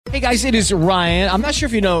Hey guys, it is Ryan. I'm not sure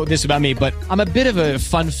if you know this about me, but I'm a bit of a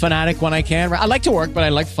fun fanatic when I can. I like to work, but I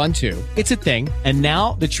like fun too. It's a thing. And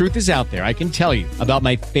now the truth is out there. I can tell you about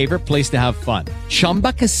my favorite place to have fun.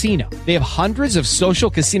 Chumba Casino. They have hundreds of social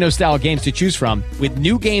casino style games to choose from with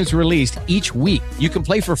new games released each week. You can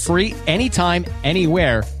play for free anytime,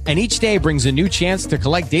 anywhere. And each day brings a new chance to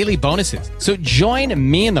collect daily bonuses. So join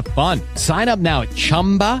me in the fun. Sign up now at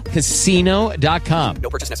ChumbaCasino.com. No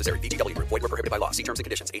purchase necessary. VGW. Void where prohibited by law. See terms and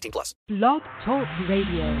conditions. 18+. Blog Talk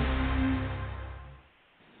Radio.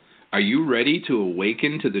 Are you ready to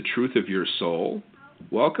awaken to the truth of your soul?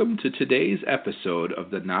 Welcome to today's episode of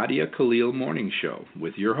the Nadia Khalil Morning Show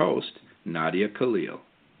with your host, Nadia Khalil.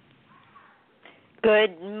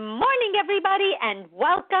 Good morning, everybody, and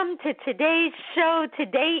welcome to today's show.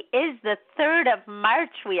 Today is the 3rd of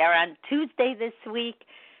March. We are on Tuesday this week.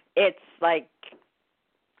 It's like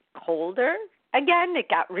colder again. It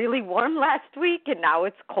got really warm last week, and now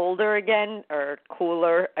it's colder again, or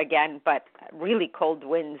cooler again, but really cold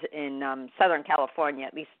winds in Southern California,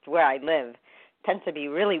 at least where I live, tends to be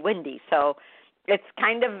really windy. So it's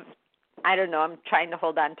kind of, I don't know, I'm trying to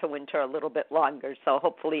hold on to winter a little bit longer, so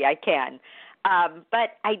hopefully I can.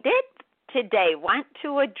 But I did today want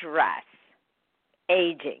to address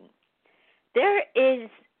aging. There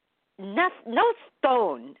is no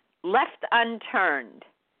stone left unturned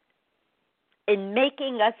in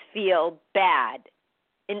making us feel bad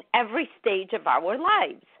in every stage of our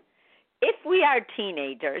lives. If we are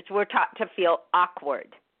teenagers, we're taught to feel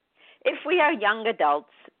awkward. If we are young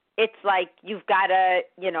adults, it's like you've got to,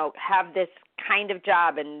 have this kind of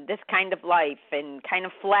job and this kind of life and kind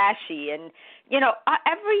of flashy. And,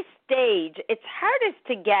 every stage, it's hardest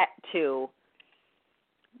to get to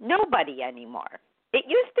nobody anymore. It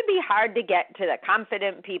used to be hard to get to the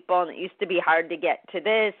confident people, and it used to be hard to get to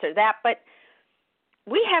this or that. But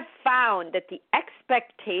we have found that the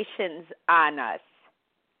expectations on us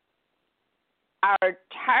are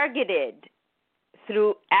targeted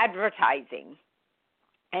through advertising.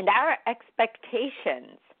 And our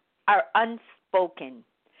expectations are unspoken.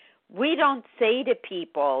 We don't say to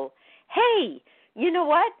people, hey, you know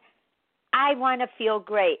what? I want to feel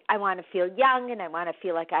great. I want to feel young, and I want to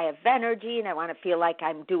feel like I have energy, and I want to feel like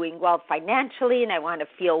I'm doing well financially, and I want to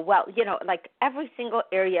feel well. Like every single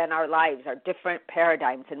area in our lives are different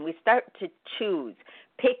paradigms, and we start to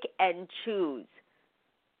pick and choose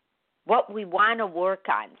what we want to work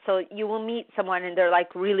on. So you will meet someone, and they're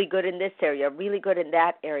like really good in this area, really good in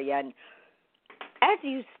that area. And as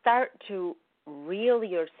you start to reel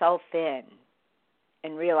yourself in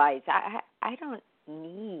and realize, I don't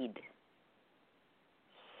need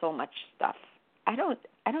so much stuff. I don't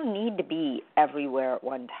need to be everywhere at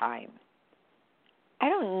one time. I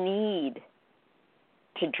don't need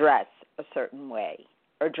to dress a certain way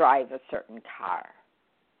or drive a certain car.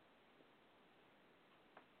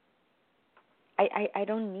 I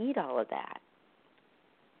don't need all of that.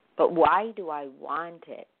 But why do I want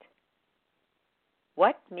it?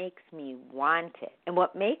 What makes me want it? And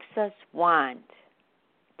what makes us want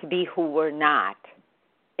to be who we're not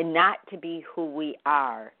and not to be who we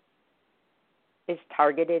are is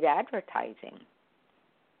targeted advertising.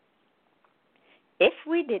 If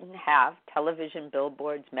we didn't have television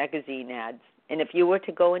billboards, magazine ads, and if you were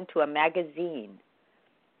to go into a magazine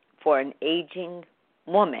for an aging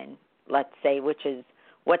woman, let's say, which is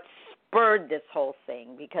what spurred this whole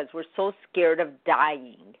thing, because we're so scared of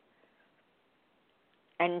dying,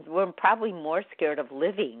 and we're probably more scared of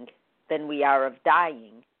living than we are of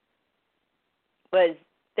dying,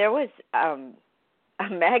 there was a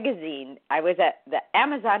magazine. I was at the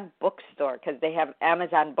Amazon bookstore, because they have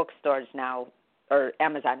Amazon bookstores now, or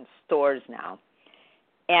Amazon stores now.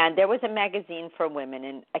 And there was a magazine for women,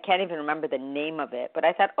 and I can't even remember the name of it, but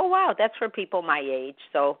I thought, oh, wow, that's for people my age,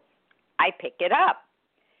 so I pick it up.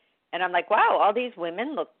 And I'm like, wow, all these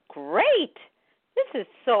women look great. This is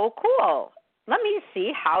so cool. Let me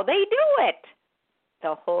see how they do it.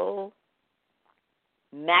 The whole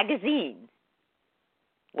magazine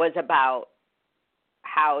was about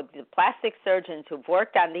how the plastic surgeons who've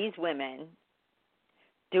worked on these women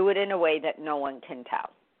do it in a way that no one can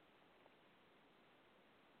tell.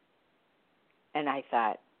 And I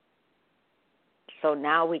thought, so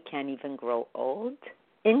now we can't even grow old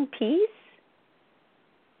in peace?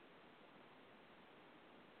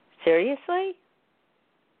 Seriously?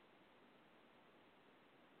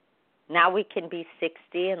 Now we can be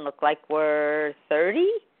 60 and look like we're 30?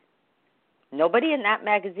 Nobody in that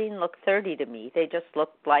magazine looked 30 to me. They just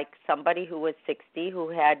looked like somebody who was 60 who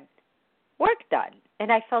had work done.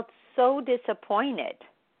 And I felt so disappointed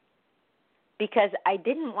because I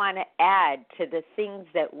didn't want to add to the things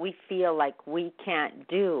that we feel like we can't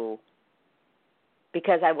do,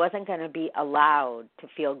 because I wasn't going to be allowed to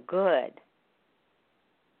feel good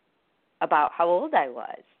about how old I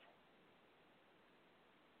was.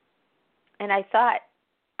 And I thought,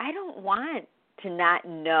 I don't want to not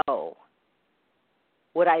know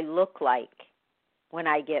what I look like when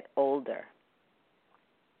I get older.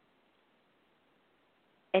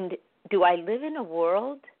 And do I live in a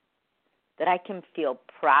world that I can feel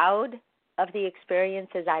proud of the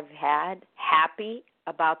experiences I've had, happy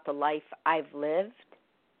about the life I've lived,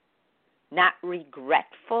 not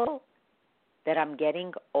regretful that I'm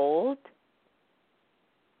getting old?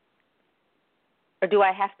 Or do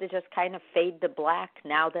I have to just kind of fade to black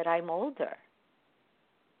now that I'm older?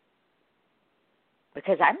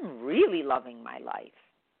 Because I'm really loving my life.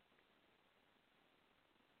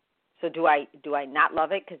 So do I not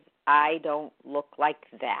love it because I don't look like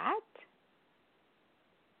that?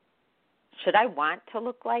 Should I want to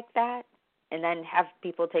look like that and then have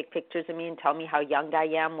people take pictures of me and tell me how young I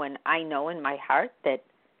am when I know in my heart that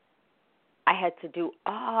I had to do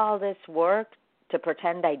all this work to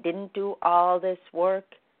pretend I didn't do all this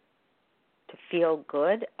work to feel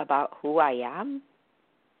good about who I am?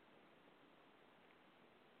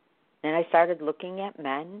 And I started looking at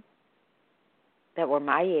men that were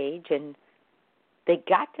my age, and they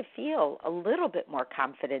got to feel a little bit more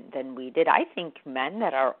confident than we did. I think men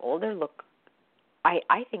that are older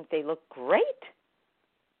I think they look great.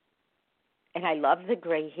 And I love the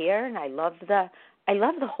gray hair, and I love the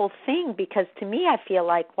whole thing, because to me I feel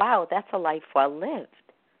like, wow, that's a life well lived.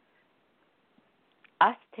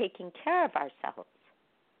 Us taking care of ourselves.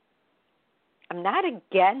 I'm not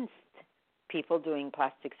against people doing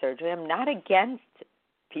plastic surgery. I'm not against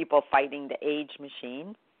people fighting the age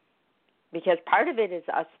machine, because part of it is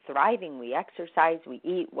us thriving. We exercise, we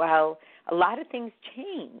eat well. A lot of things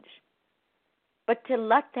change. But to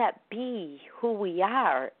let that be who we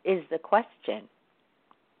are is the question.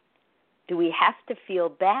 Do we have to feel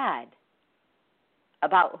bad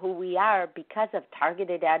about who we are because of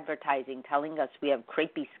targeted advertising telling us we have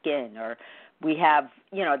crepey skin, or we have,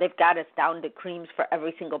 they've got us down to creams for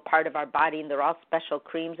every single part of our body, and they're all special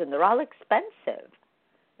creams, and they're all expensive.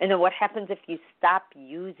 And then what happens if you stop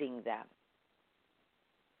using them?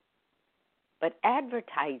 But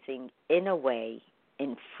advertising, in a way,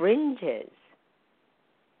 infringes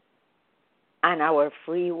on our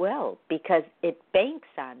free will, because it banks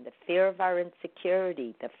on the fear of our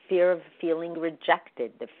insecurity, the fear of feeling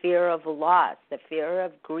rejected, the fear of loss, the fear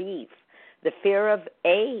of grief, the fear of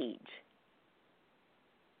age.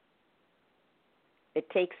 It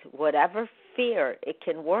takes whatever fear it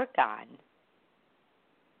can work on,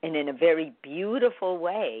 and in a very beautiful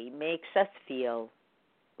way makes us feel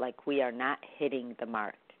like we are not hitting the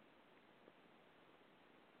mark.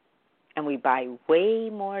 And we buy way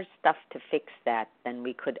more stuff to fix that than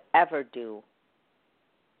we could ever do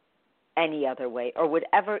any other way, or would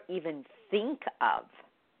ever even think of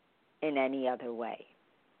in any other way.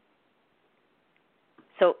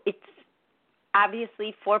 So it's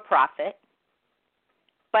obviously for profit,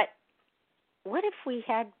 but what if we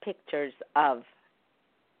had pictures of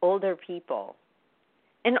older people?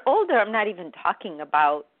 And older, I'm not even talking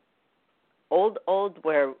about old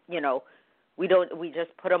where, we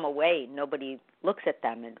just put them away. Nobody looks at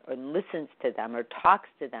them or listens to them or talks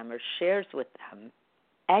to them or shares with them.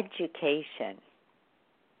 Education.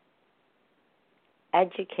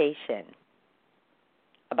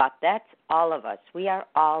 That's all of us. We are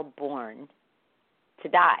all born to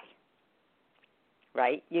die,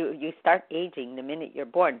 right? You start aging the minute you're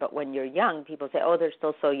born, but when you're young, people say, oh, they're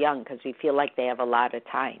still so young, because we feel like they have a lot of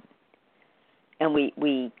time. And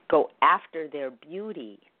we go after their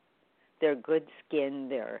beauty, their good skin,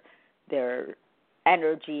 their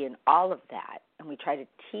energy, and all of that. And we try to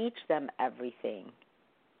teach them everything,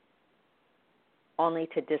 only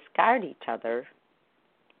to discard each other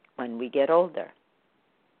when we get older.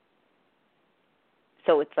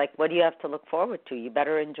 So it's like, what do you have to look forward to? You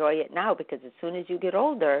better enjoy it now, because as soon as you get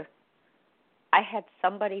older, I had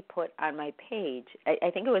somebody put on my page,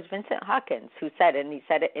 I think it was Vincent Hawkins who said it, and he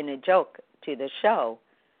said it in a joke to the show,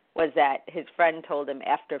 was that his friend told him,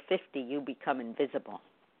 after 50, you become invisible.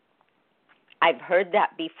 I've heard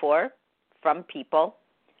that before from people,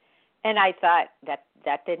 and I thought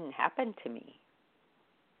that didn't happen to me.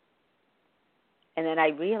 And then I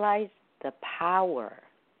realized the power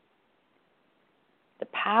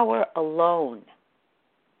alone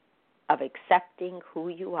of accepting who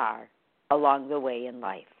you are along the way in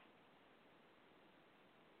life.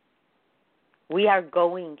 We are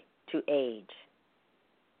going to age,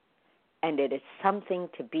 and it is something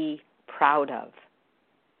to be proud of.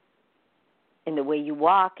 In the way you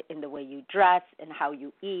walk, in the way you dress, in how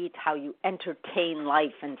you eat, how you entertain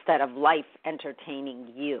life instead of life entertaining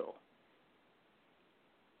you.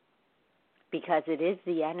 Because it is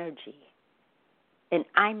the energy. And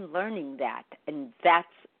I'm learning that, and that's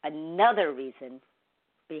another reason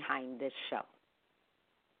behind this show.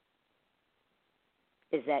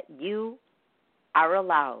 Is that you are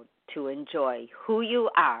allowed to enjoy who you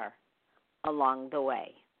are along the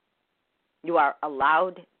way. You are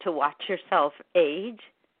allowed to watch yourself age,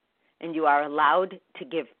 and you are allowed to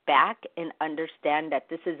give back and understand that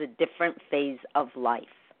this is a different phase of life.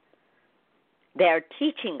 They are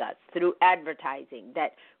teaching us through advertising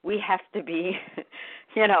that we have to be,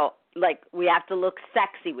 like we have to look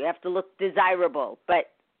sexy, we have to look desirable.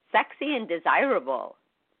 But sexy and desirable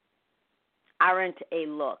aren't a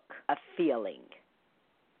look, a feeling.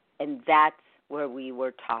 And that's where we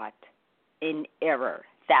were taught in error.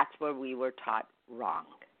 That's where we were taught wrong.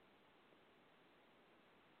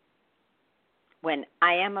 When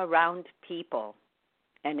I am around people,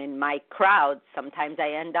 and in my crowd, sometimes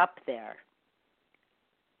I end up there,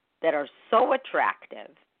 that are so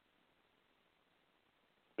attractive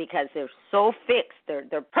because they're so fixed,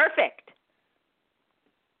 they're perfect,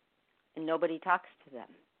 and nobody talks to them.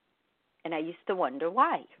 And I used to wonder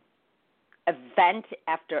why. Event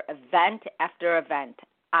after event after event,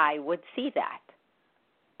 I would see that.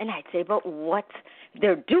 And I'd say, but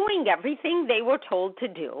they're doing everything they were told to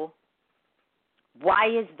do. Why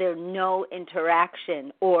is there no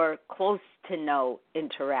interaction or close to no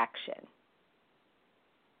interaction?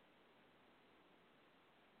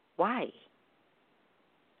 Why?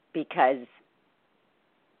 Because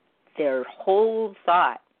their whole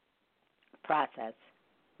thought process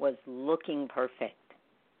was looking perfect.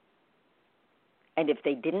 And if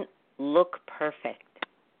they didn't look perfect,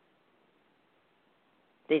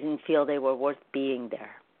 they didn't feel they were worth being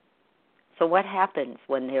there. So what happens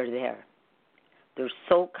when they're there? They're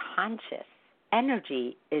so conscious.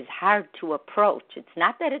 Energy is hard to approach. It's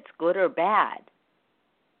not that it's good or bad.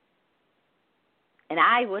 And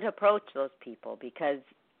I would approach those people because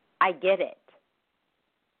I get it.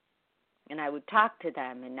 And I would talk to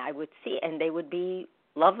them, and I would see, and they would be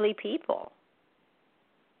lovely people.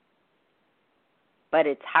 But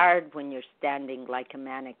it's hard when you're standing like a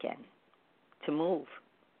mannequin to move,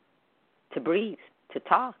 to breathe, to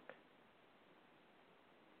talk.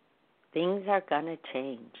 Things are going to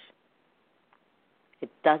change. It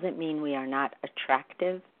doesn't mean we are not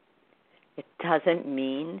attractive. It doesn't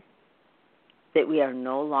mean that we are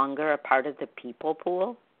no longer a part of the people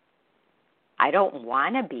pool. I don't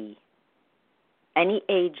want to be any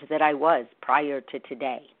age that I was prior to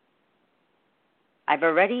today. I've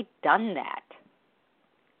already done that.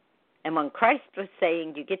 And when Christ was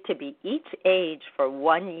saying you get to be each age for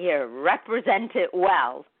 1 year, represent it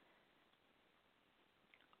well,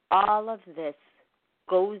 all of this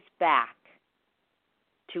goes back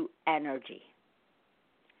to energy.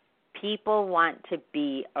 People want to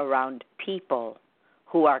be around people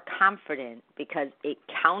who are confident because it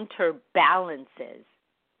counterbalances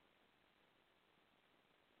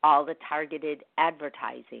all the targeted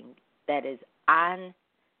advertising that is on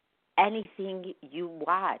anything you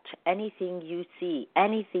watch, anything you see,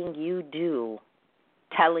 anything you do,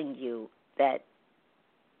 telling you that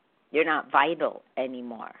you're not vital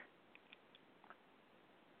anymore.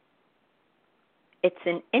 It's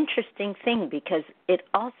an interesting thing because it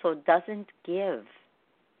also doesn't give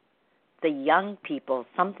the young people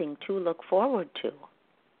something to look forward to.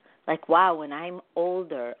 Like, wow, when I'm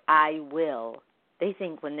older, I will. They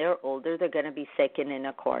think when they're older, they're going to be sick and in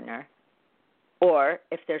a corner. Or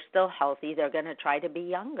if they're still healthy, they're going to try to be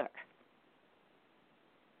younger.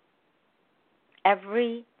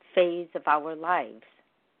 Every phase of our lives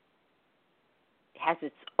has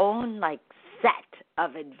its own set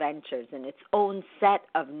of adventures and its own set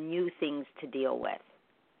of new things to deal with.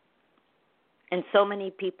 And so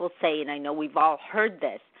many people say, and I know we've all heard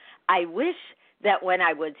this, I wish that when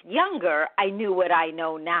I was younger, I knew what I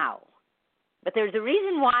know now. But there's a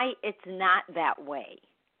reason why it's not that way.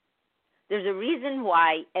 There's a reason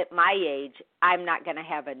why at my age I'm not going to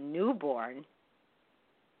have a newborn.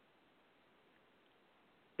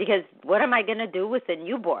 Because what am I going to do with a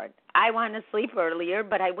newborn? I want to sleep earlier,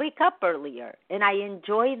 but I wake up earlier, and I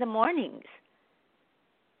enjoy the mornings.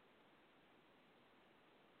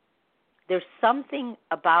 There's something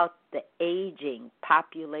about the aging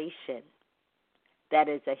population that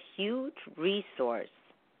is a huge resource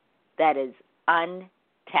that is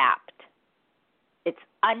untapped. It's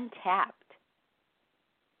untapped.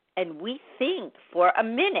 And we think for a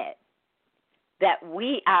minute that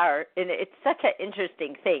we are, and it's such an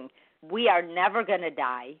interesting thing, we are never going to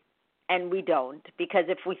die, and we don't, because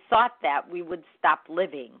if we thought that, we would stop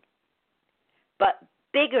living. But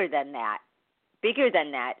bigger than that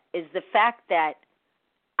is the fact that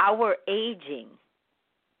our aging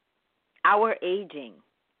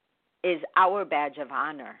is our badge of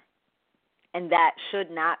honor, and that should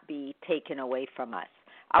not be taken away from us.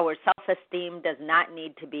 Our self-esteem does not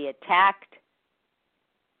need to be attacked.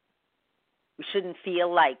 We shouldn't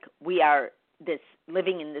feel like we are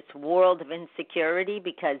living in this world of insecurity,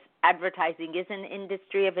 because advertising is an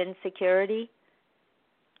industry of insecurity.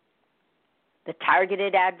 The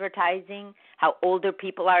targeted advertising, how older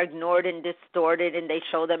people are ignored and distorted, and they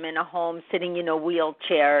show them in a home sitting in a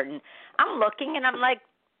wheelchair. And I'm looking and I'm like,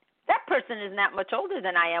 that person isn't that much older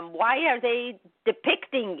than I am. Why are they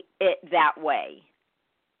depicting it that way?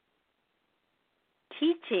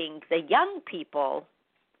 Teaching the young people,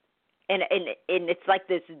 and it's like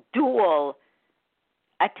this dual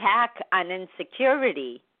attack on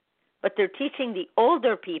insecurity, but they're teaching the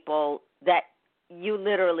older people that you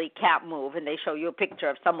literally can't move, and they show you a picture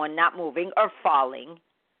of someone not moving or falling.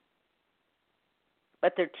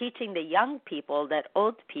 But they're teaching the young people that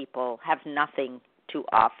old people have nothing to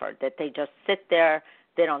offer, that they just sit there,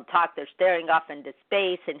 they don't talk, they're staring off into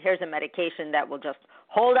space, and here's a medication that will just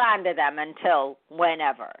hold on to them until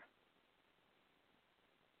whenever.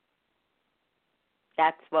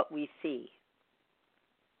 That's what we see.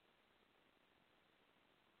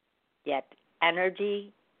 Yet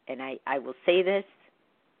energy, and I will say this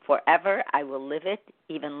forever, I will live it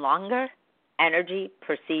even longer, energy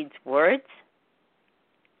precedes words.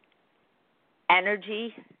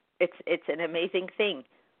 Energy, it's an amazing thing,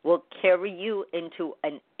 will carry you into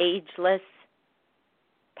an ageless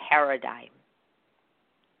paradigm.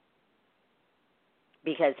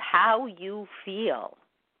 Because how you feel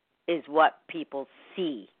is what people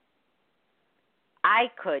see.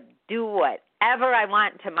 I could do whatever I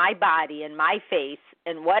want to my body and my face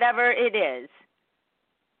and whatever it is,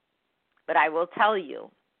 but I will tell you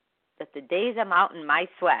that the days I'm out in my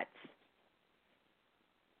sweats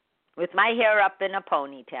with my hair up in a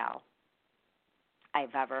ponytail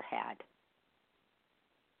I've ever had.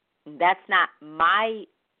 That's not my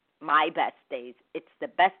best days. It's the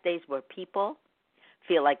best days where people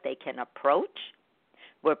feel like they can approach,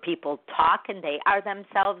 where people talk and they are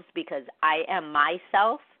themselves because I am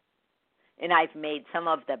myself, and I've made some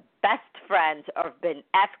of the best friends or been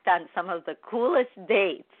asked on some of the coolest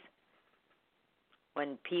dates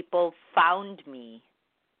when people found me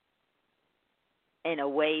in a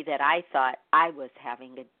way that I thought I was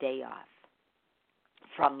having a day off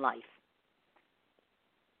from life.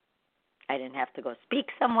 I didn't have to go speak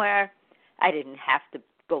somewhere. I didn't have to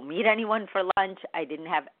go meet anyone for lunch. I didn't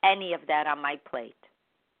have any of that on my plate.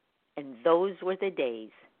 And those were the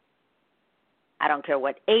days. I don't care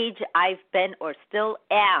what age I've been or still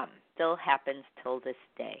am, still happens till this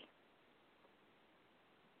day.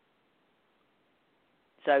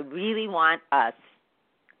 So I really want us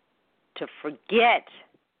to forget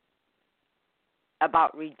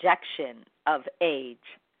about rejection of age,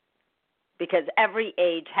 because every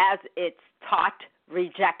age has its taught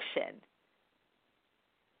rejection.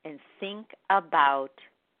 And think about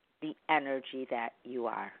the energy that you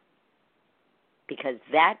are, because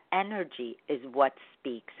that energy is what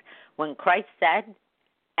speaks. When Christ said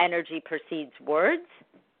energy precedes words,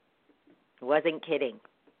 he wasn't kidding.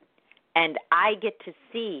 And I get to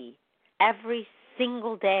see every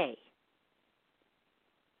single day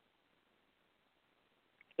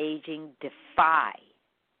aging defy,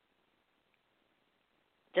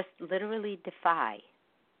 just literally defy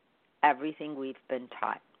everything we've been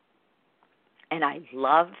taught. And I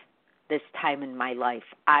love this time in my life.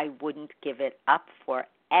 I wouldn't give it up for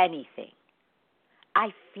anything. I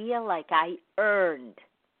feel like I earned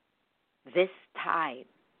this time.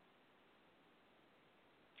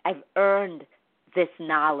 I've earned this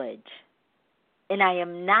knowledge. And I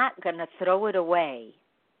am not going to throw it away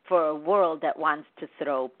for a world that wants to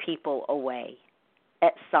throw people away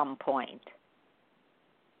at some point.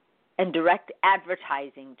 And direct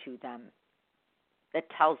advertising to them that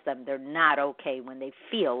tells them they're not okay when they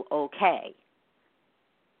feel okay.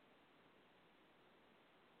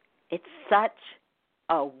 It's such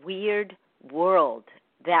a weird world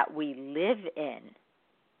that we live in.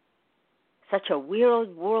 Such a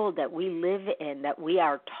weird world that we live in, that we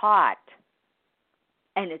are taught,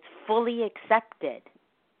 and it's fully accepted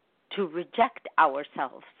to reject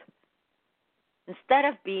ourselves. Instead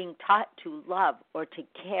of being taught to love or to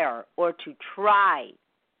care or to try,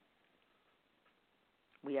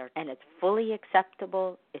 we are, and it's fully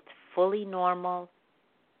acceptable, it's fully normal.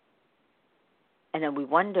 And then we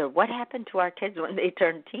wonder what happened to our kids when they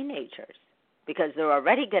turn teenagers, because they're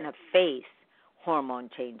already going to face hormone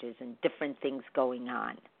changes and different things going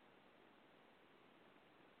on.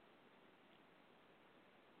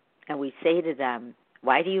 And we say to them,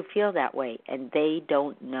 why do you feel that way? And they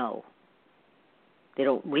don't know. They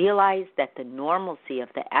don't realize that the normalcy of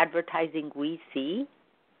the advertising we see,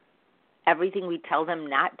 everything we tell them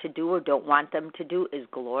not to do or don't want them to do, is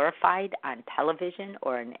glorified on television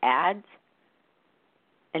or in ads.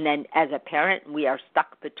 And then as a parent, we are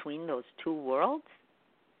stuck between those two worlds.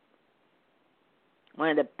 One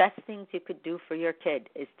of the best things you could do for your kid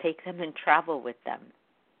is take them and travel with them.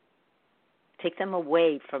 Take them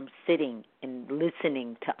away from sitting and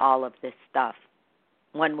listening to all of this stuff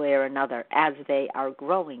one way or another as they are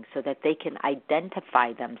growing, so that they can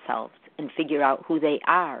identify themselves and figure out who they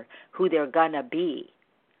are, who they're going to be.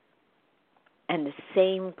 And the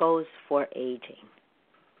same goes for aging.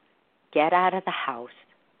 Get out of the house.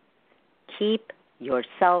 Keep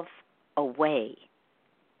yourself away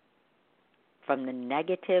from the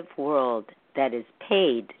negative world that is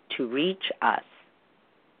paid to reach us,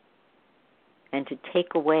 and to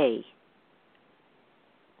take away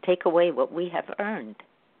what we have earned.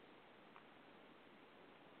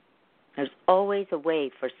 There's always a way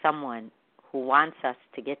for someone who wants us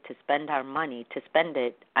to get to spend our money to spend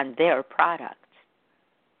it on their products.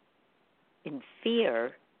 And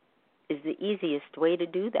fear is the easiest way to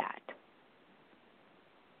do that.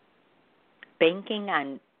 Banking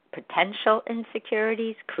on potential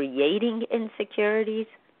insecurities, creating insecurities,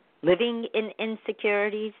 living in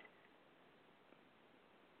insecurities.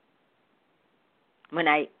 When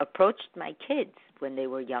I approached my kids when they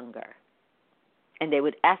were younger, and they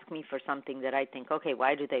would ask me for something that I think, okay,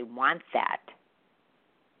 why do they want that?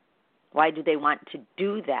 Why do they want to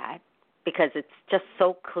do that? Because it's just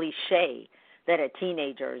so cliche that a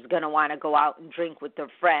teenager is going to want to go out and drink with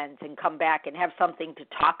their friends and come back and have something to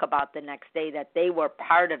talk about the next day, that they were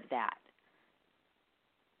part of that.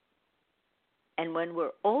 And when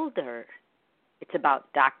we're older, it's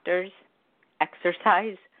about doctors,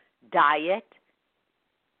 exercise, diet.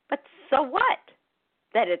 But so what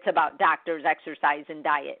that it's about doctors, exercise, and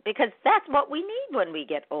diet? Because that's what we need when we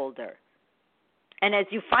get older. And as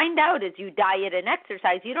you find out, as you diet and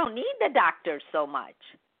exercise, you don't need the doctors so much.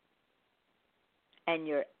 And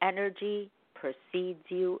your energy precedes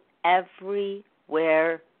you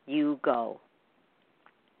everywhere you go.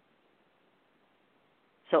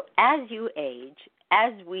 So as you age,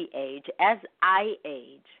 as we age, as I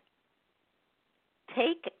age,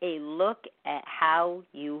 take a look at how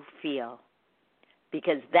you feel,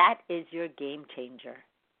 because that is your game changer.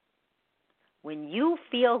 When you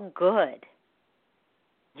feel good,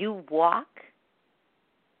 you walk,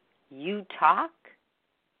 you talk,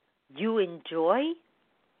 you enjoy,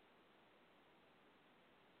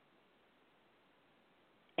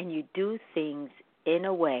 and you do things in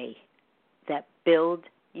a way that build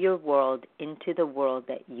your world into the world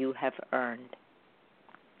that you have earned.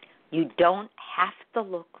 You don't have to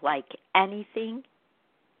look like anything.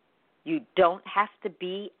 You don't have to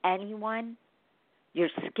be anyone. Your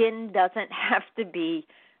skin doesn't have to be,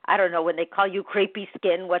 I don't know, when they call you crepey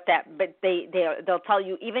skin, what that, but they'll tell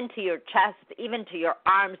you even to your chest, even to your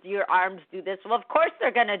arms do this. Well, of course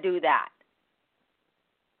they're going to do that.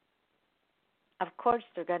 Of course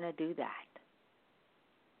they're going to do that.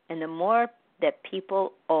 And the more that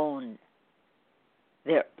people own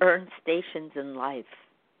their earned stations in life,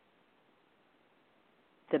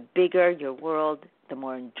 the bigger your world, the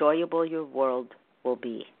more enjoyable your world will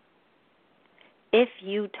be. If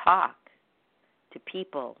you talk to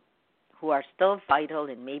people who are still vital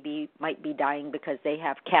and maybe might be dying because they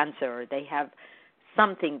have cancer or they have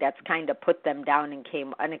something that's kind of put them down and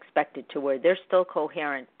came unexpected to where they're still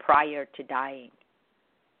coherent prior to dying.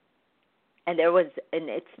 And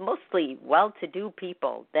it's mostly well-to-do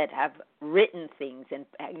people that have written things and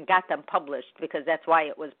got them published, because that's why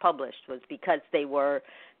it was published, was because they were,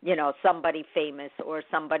 somebody famous or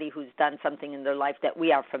somebody who's done something in their life that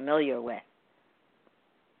we are familiar with.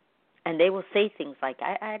 And they will say things like,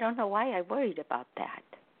 I don't know why I worried about that.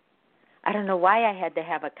 I don't know why I had to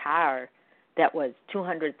have a car that was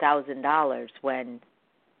 $200,000 when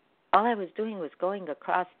all I was doing was going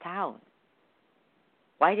across town.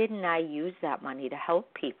 Why didn't I use that money to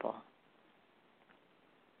help people?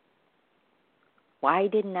 Why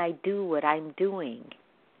didn't I do what I'm doing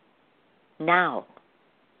now,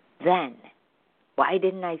 then? Why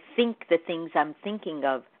didn't I think the things I'm thinking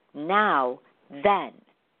of now, then?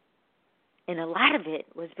 And a lot of it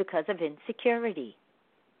was because of insecurity.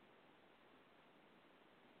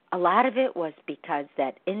 A lot of it was because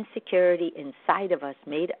that insecurity inside of us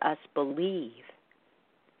made us believe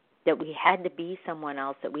that we had to be someone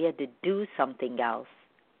else, that we had to do something else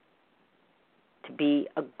to be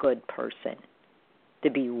a good person, to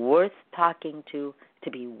be worth talking to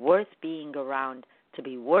be worth being around, to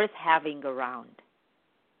be worth having around.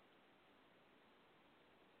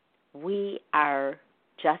 We are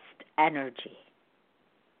just energy.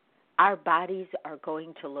 Our bodies are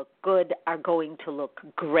going to look good, are going to look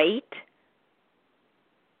great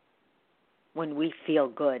when we feel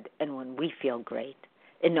good and when we feel great.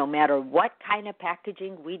 And no matter what kind of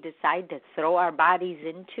packaging we decide to throw our bodies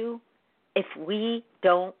into, if we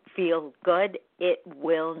don't feel good, it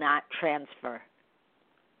will not transfer.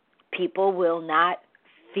 People will not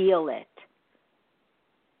feel it.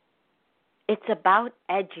 It's about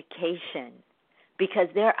education, because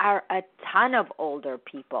there are a ton of older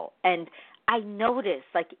people. And I notice,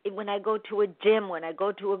 like when I go to a gym, when I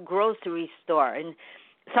go to a grocery store, and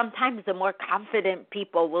sometimes the more confident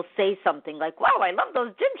people will say something like, wow, I love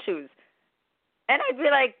those gym shoes. And I'd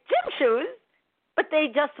be like, gym shoes? But they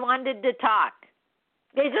just wanted to talk.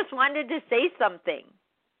 They just wanted to say something.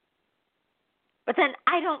 But then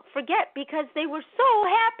I don't forget, because they were so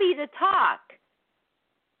happy to talk.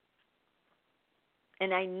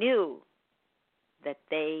 And I knew that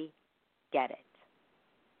they get it.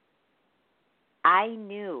 I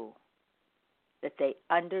knew that they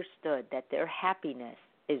understood that their happiness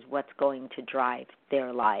is what's going to drive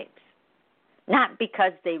their lives. Not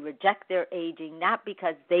because they reject their aging, not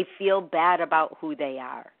because they feel bad about who they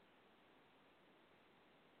are.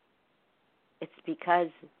 It's because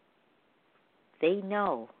they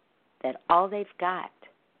know that all they've got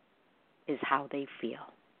is how they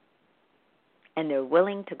feel. And they're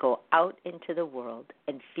willing to go out into the world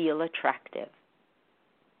and feel attractive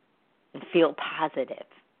and feel positive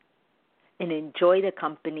and enjoy the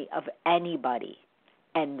company of anybody.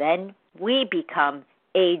 And then we become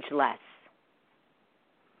ageless.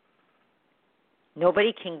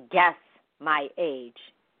 Nobody can guess my age.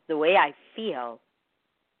 The way I feel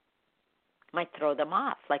might throw them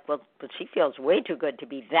off. Like, well, but she feels way too good to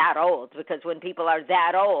be that old, because when people are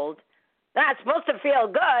that old, they're not supposed to feel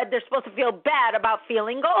good. They're supposed to feel bad about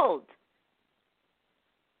feeling old.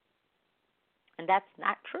 And that's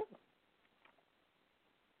not true.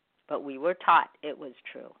 But we were taught it was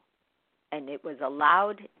true. And it was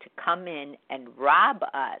allowed to come in and rob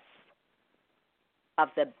us of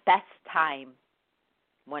the best time,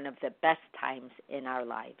 one of the best times in our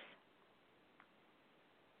lives.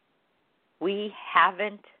 We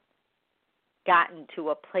haven't gotten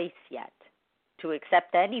to a place yet to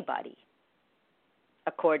accept anybody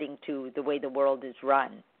according to the way the world is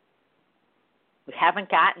run. We haven't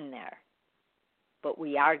gotten there, but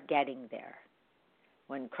we are getting there.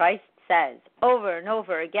 When Christ says over and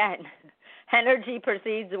over again, energy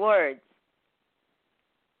precedes words,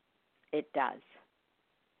 it does.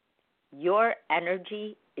 Your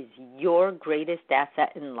energy is your greatest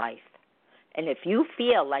asset in life. And if you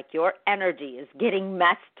feel like your energy is getting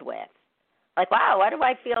messed with, like, wow, why do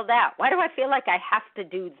I feel that? Why do I feel like I have to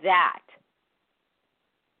do that?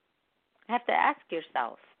 You have to ask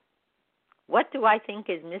yourself, what do I think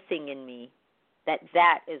is missing in me that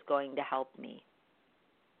is going to help me?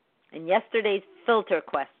 And yesterday's filter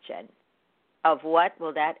question of what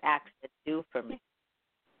will that action do for me?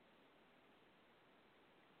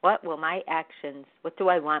 What will my actions, what do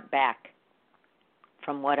I want back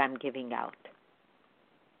from what I'm giving out?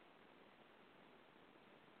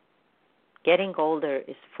 Getting older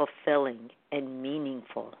is fulfilling and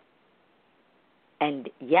meaningful. And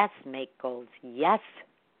yes, make goals. Yes,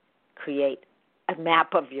 create a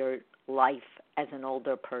map of your life as an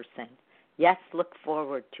older person. Yes, look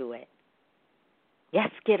forward to it. Yes,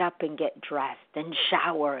 get up and get dressed and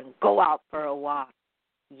shower and go out for a walk.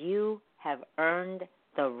 You have earned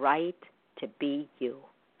the right to be you.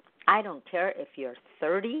 I don't care if you're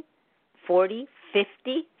 30, 40,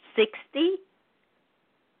 50, 60.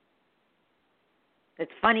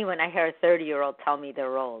 It's funny when I hear a 30-year-old tell me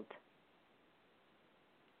they're old,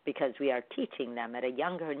 because we are teaching them at a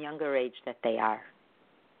younger and younger age that they are.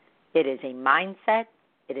 It is a mindset,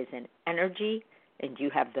 it is an energy, and you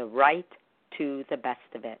have the right to the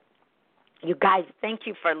best of it. You guys, thank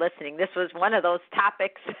you for listening. This was one of those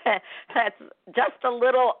topics that's just a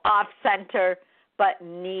little off-center, but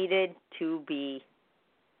needed to be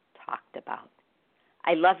talked about.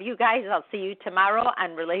 I love you guys. I'll see you tomorrow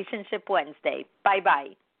on Relationship Wednesday.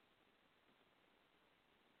 Bye-bye.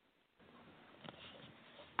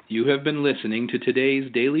 You have been listening to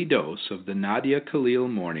today's daily dose of the Nadia Khalil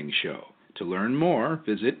Morning Show. To learn more,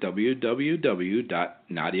 visit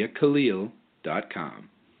www.nadiakhalil.com.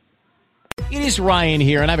 It is Ryan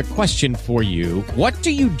here, and I have a question for you. What do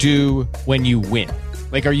you do when you win?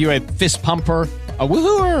 Like, are you a fist pumper, a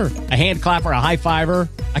woohooer, a hand clapper, a high fiver?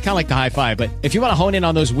 I kind of like the high five, but if you want to hone in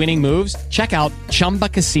on those winning moves, check out Chumba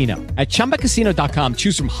Casino. At ChumbaCasino.com,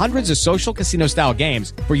 choose from hundreds of social casino-style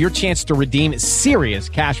games for your chance to redeem serious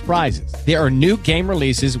cash prizes. There are new game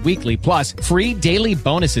releases weekly, plus free daily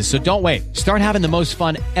bonuses. So don't wait. Start having the most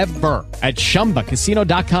fun ever at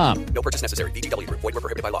ChumbaCasino.com. No purchase necessary. VGW Group. Void where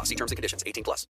prohibited by law. See terms and conditions. 18+.